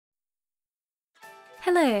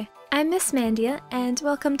Hello, I'm Miss Mandia and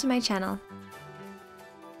welcome to my channel.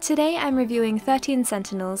 Today I'm reviewing 13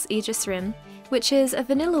 Sentinels Aegis Rim, which is a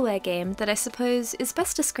vanillaware game that I suppose is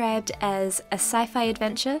best described as a sci-fi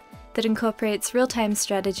adventure that incorporates real-time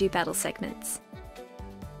strategy battle segments.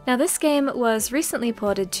 Now this game was recently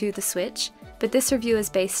ported to the Switch, but this review is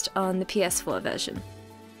based on the PS4 version.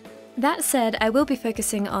 That said, I will be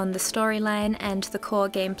focusing on the storyline and the core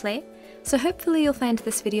gameplay, so hopefully you'll find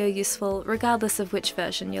this video useful regardless of which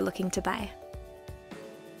version you're looking to buy.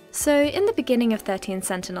 So in the beginning of 13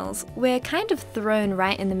 Sentinels, we're kind of thrown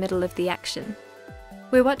right in the middle of the action.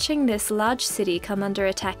 We're watching this large city come under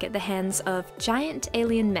attack at the hands of giant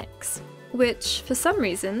alien mechs, which, for some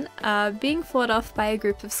reason, are being fought off by a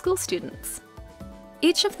group of school students.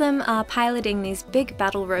 Each of them are piloting these big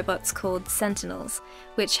battle robots called Sentinels,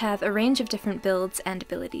 which have a range of different builds and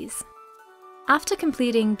abilities. After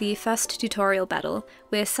completing the first tutorial battle,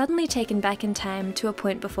 we're suddenly taken back in time to a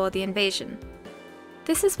point before the invasion.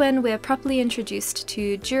 This is when we're properly introduced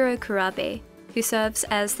to Jiro Kurabe, who serves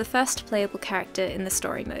as the first playable character in the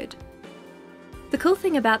story mode. The cool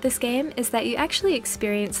thing about this game is that you actually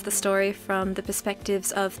experience the story from the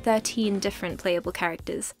perspectives of 13 different playable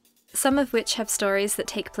characters, some of which have stories that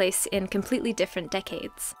take place in completely different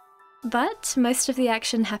decades. But most of the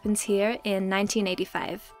action happens here in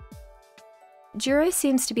 1985. Jiro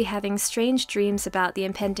seems to be having strange dreams about the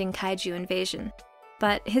impending kaiju invasion,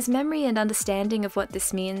 but his memory and understanding of what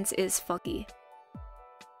this means is foggy.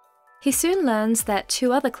 He soon learns that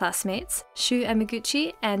two other classmates, Shu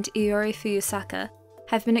Amaguchi and Iori Fuyusaka,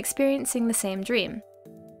 have been experiencing the same dream.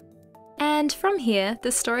 And from here,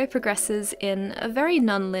 the story progresses in a very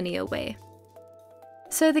non-linear way.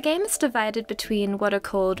 So the game is divided between what are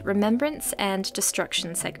called Remembrance and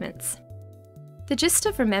Destruction segments. The gist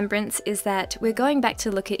of Remembrance is that we're going back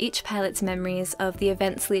to look at each pilot's memories of the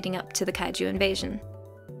events leading up to the kaiju invasion.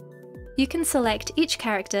 You can select each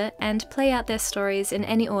character and play out their stories in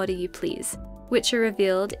any order you please, which are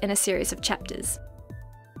revealed in a series of chapters.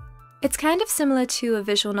 It's kind of similar to a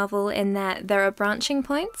visual novel in that there are branching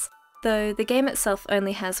points, though the game itself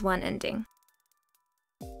only has one ending.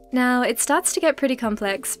 Now, it starts to get pretty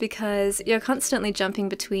complex because you're constantly jumping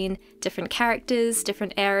between different characters,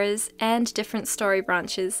 different eras, and different story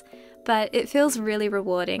branches, but it feels really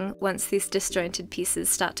rewarding once these disjointed pieces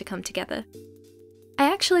start to come together.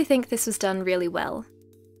 I actually think this was done really well.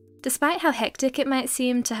 Despite how hectic it might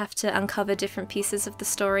seem to have to uncover different pieces of the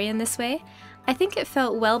story in this way, I think it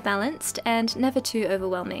felt well balanced and never too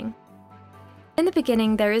overwhelming. In the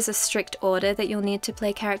beginning, there is a strict order that you'll need to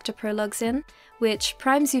play character prologues in, which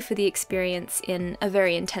primes you for the experience in a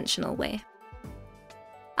very intentional way.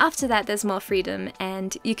 After that, there's more freedom,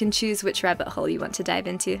 and you can choose which rabbit hole you want to dive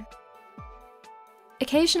into.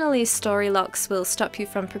 Occasionally, story locks will stop you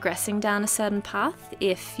from progressing down a certain path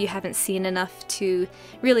if you haven't seen enough to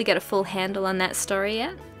really get a full handle on that story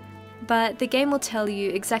yet, but the game will tell you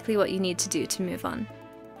exactly what you need to do to move on.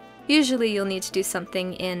 Usually you'll need to do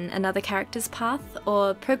something in another character's path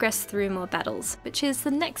or progress through more battles, which is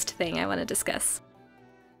the next thing I want to discuss.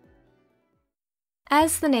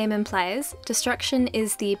 As the name implies, destruction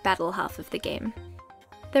is the battle half of the game.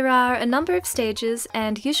 There are a number of stages,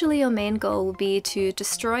 and usually your main goal will be to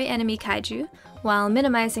destroy enemy kaiju while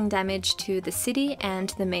minimizing damage to the city and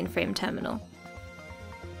the mainframe terminal.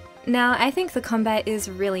 Now, I think the combat is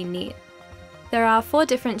really neat. There are 4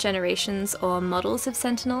 different generations or models of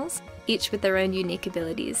Sentinels, each with their own unique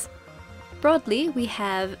abilities. Broadly, we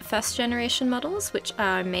have first generation models, which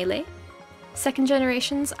are melee. Second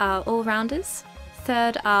generations are all-rounders.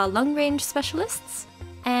 Third are long-range specialists.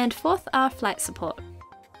 And fourth are flight support.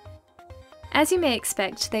 As you may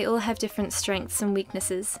expect, they all have different strengths and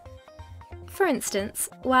weaknesses. For instance,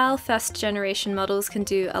 while first generation models can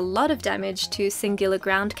do a lot of damage to singular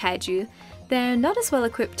ground kaiju, they're not as well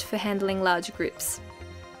equipped for handling large groups.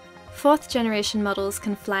 Fourth generation models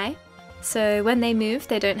can fly, so when they move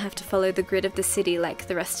they don't have to follow the grid of the city like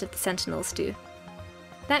the rest of the Sentinels do.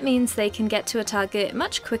 That means they can get to a target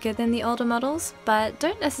much quicker than the older models, but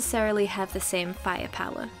don't necessarily have the same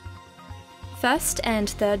firepower. First and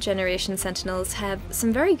third generation Sentinels have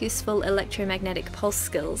some very useful electromagnetic pulse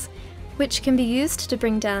skills, which can be used to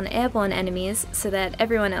bring down airborne enemies so that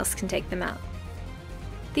everyone else can take them out.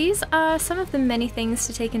 These are some of the many things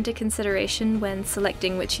to take into consideration when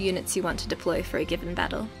selecting which units you want to deploy for a given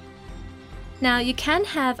battle. Now, you can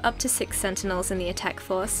have up to 6 Sentinels in the attack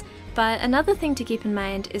force, but another thing to keep in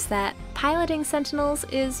mind is that piloting Sentinels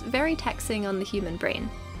is very taxing on the human brain.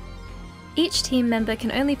 Each team member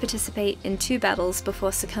can only participate in 2 battles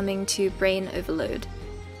before succumbing to brain overload.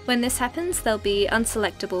 When this happens, they'll be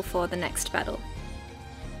unselectable for the next battle.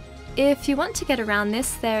 If you want to get around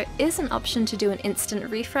this, there is an option to do an instant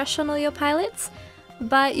refresh on all your pilots,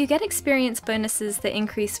 but you get experience bonuses that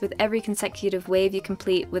increase with every consecutive wave you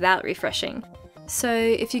complete without refreshing. So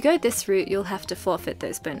if you go this route, you'll have to forfeit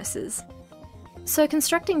those bonuses. So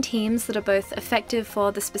constructing teams that are both effective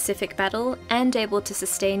for the specific battle and able to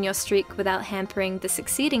sustain your streak without hampering the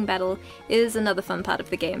succeeding battle is another fun part of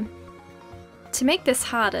the game. To make this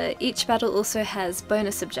harder, each battle also has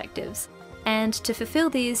bonus objectives, and to fulfill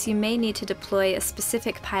these you may need to deploy a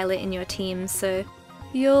specific pilot in your team, so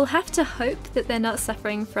you'll have to hope that they're not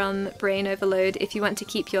suffering from brain overload if you want to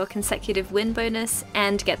keep your consecutive win bonus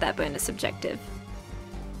and get that bonus objective.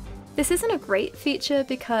 This isn't a great feature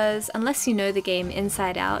because unless you know the game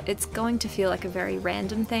inside out, it's going to feel like a very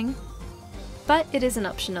random thing, but it is an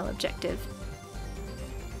optional objective.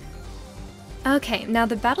 Okay, now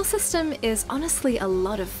the battle system is honestly a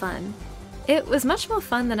lot of fun. It was much more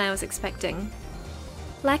fun than I was expecting.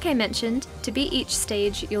 Like I mentioned, to beat each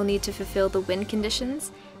stage you'll need to fulfill the win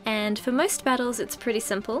conditions, and for most battles it's pretty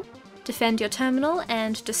simple. Defend your terminal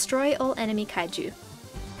and destroy all enemy kaiju.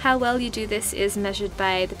 How well you do this is measured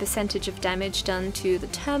by the percentage of damage done to the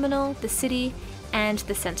terminal, the city, and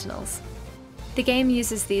the Sentinels. The game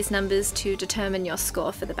uses these numbers to determine your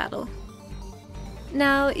score for the battle.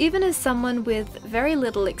 Now, even as someone with very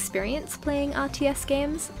little experience playing RTS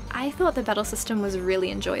games, I thought the battle system was really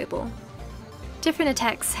enjoyable. Different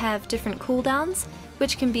attacks have different cooldowns,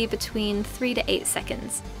 which can be between 3 to 8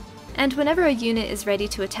 seconds. And whenever a unit is ready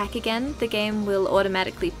to attack again, the game will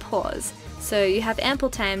automatically pause, so you have ample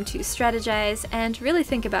time to strategize and really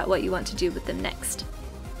think about what you want to do with them next.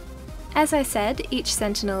 As I said, each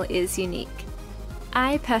Sentinel is unique.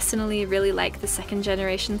 I personally really like the second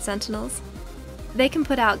generation Sentinels. They can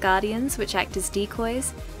put out Guardians, which act as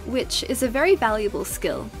decoys, which is a very valuable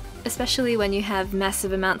skill, especially when you have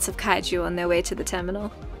massive amounts of kaiju on their way to the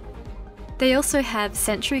terminal. They also have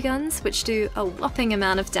sentry guns, which do a whopping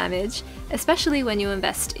amount of damage, especially when you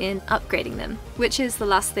invest in upgrading them, which is the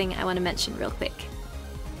last thing I want to mention real quick.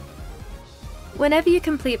 Whenever you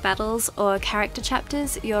complete battles or character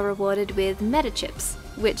chapters, you're rewarded with meta chips,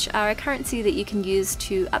 which are a currency that you can use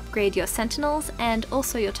to upgrade your Sentinels and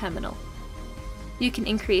also your terminal. You can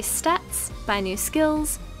increase stats, buy new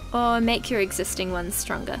skills, or make your existing ones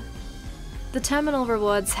stronger. The terminal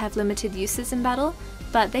rewards have limited uses in battle,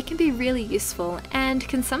 but they can be really useful and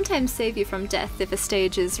can sometimes save you from death if a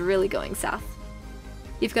stage is really going south.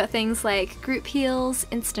 You've got things like group heals,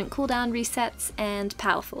 instant cooldown resets, and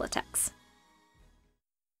powerful attacks.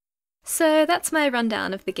 So that's my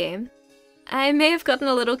rundown of the game. I may have gotten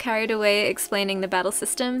a little carried away explaining the battle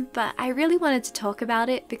system, but I really wanted to talk about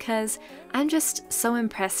it because I'm just so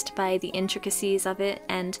impressed by the intricacies of it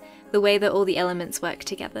and the way that all the elements work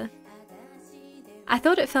together. I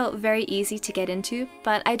thought it felt very easy to get into,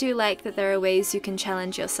 but I do like that there are ways you can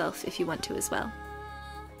challenge yourself if you want to as well.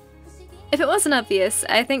 If it wasn't obvious,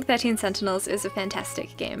 I think 13 Sentinels is a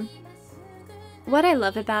fantastic game. What I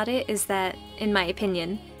love about it is that, in my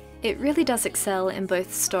opinion, it really does excel in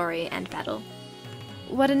both story and battle.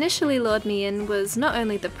 What initially lured me in was not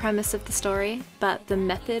only the premise of the story, but the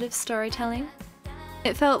method of storytelling.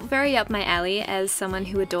 It felt very up my alley as someone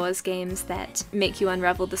who adores games that make you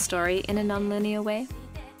unravel the story in a non-linear way.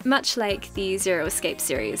 Much like the Zero Escape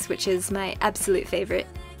series, which is my absolute favourite.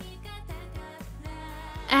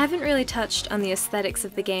 I haven't really touched on the aesthetics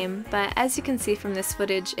of the game, but as you can see from this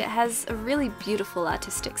footage, it has a really beautiful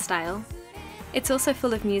artistic style. It's also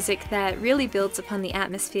full of music that really builds upon the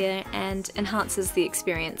atmosphere and enhances the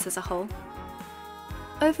experience as a whole.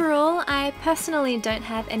 Overall, I personally don't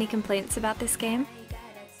have any complaints about this game.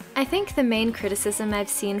 I think the main criticism I've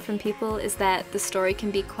seen from people is that the story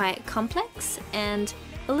can be quite complex and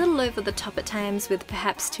a little over the top at times with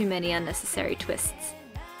perhaps too many unnecessary twists.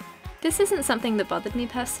 This isn't something that bothered me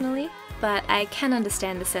personally, but I can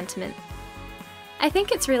understand the sentiment. I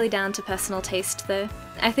think it's really down to personal taste though.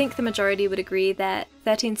 I think the majority would agree that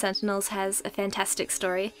 13 Sentinels has a fantastic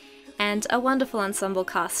story and a wonderful ensemble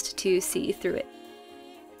cast to see you through it.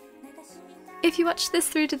 If you watched this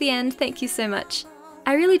through to the end, thank you so much.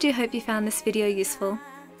 I really do hope you found this video useful.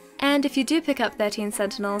 And if you do pick up 13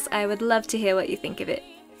 Sentinels, I would love to hear what you think of it.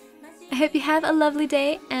 I hope you have a lovely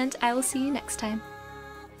day, and I will see you next time.